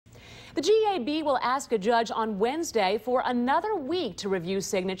The GAB will ask a judge on Wednesday for another week to review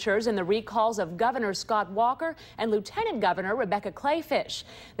signatures in the recalls of Governor Scott Walker and Lieutenant Governor Rebecca Kleefish.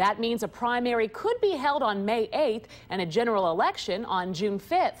 That means a primary could be held on May 8th and a general election on June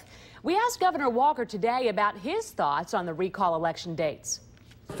 5th. We asked Governor Walker today about his thoughts on the recall election dates.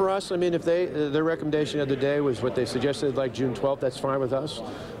 For us, I mean, if their recommendation the other day was what they suggested, like June 12th, that's fine with us.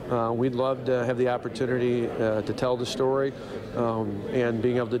 We'd love to have the opportunity to tell the story and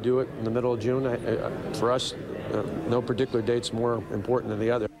being able to do it in the middle of June. For us, no particular date's more important than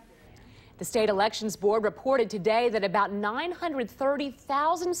the other. The State Elections Board reported today that about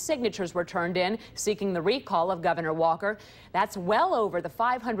 930,000 signatures were turned in seeking the recall of Governor Walker. That's well over the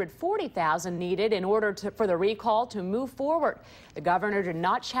 540,000 needed in order for the recall to move forward. The governor did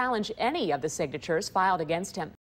not challenge any of the signatures filed against him.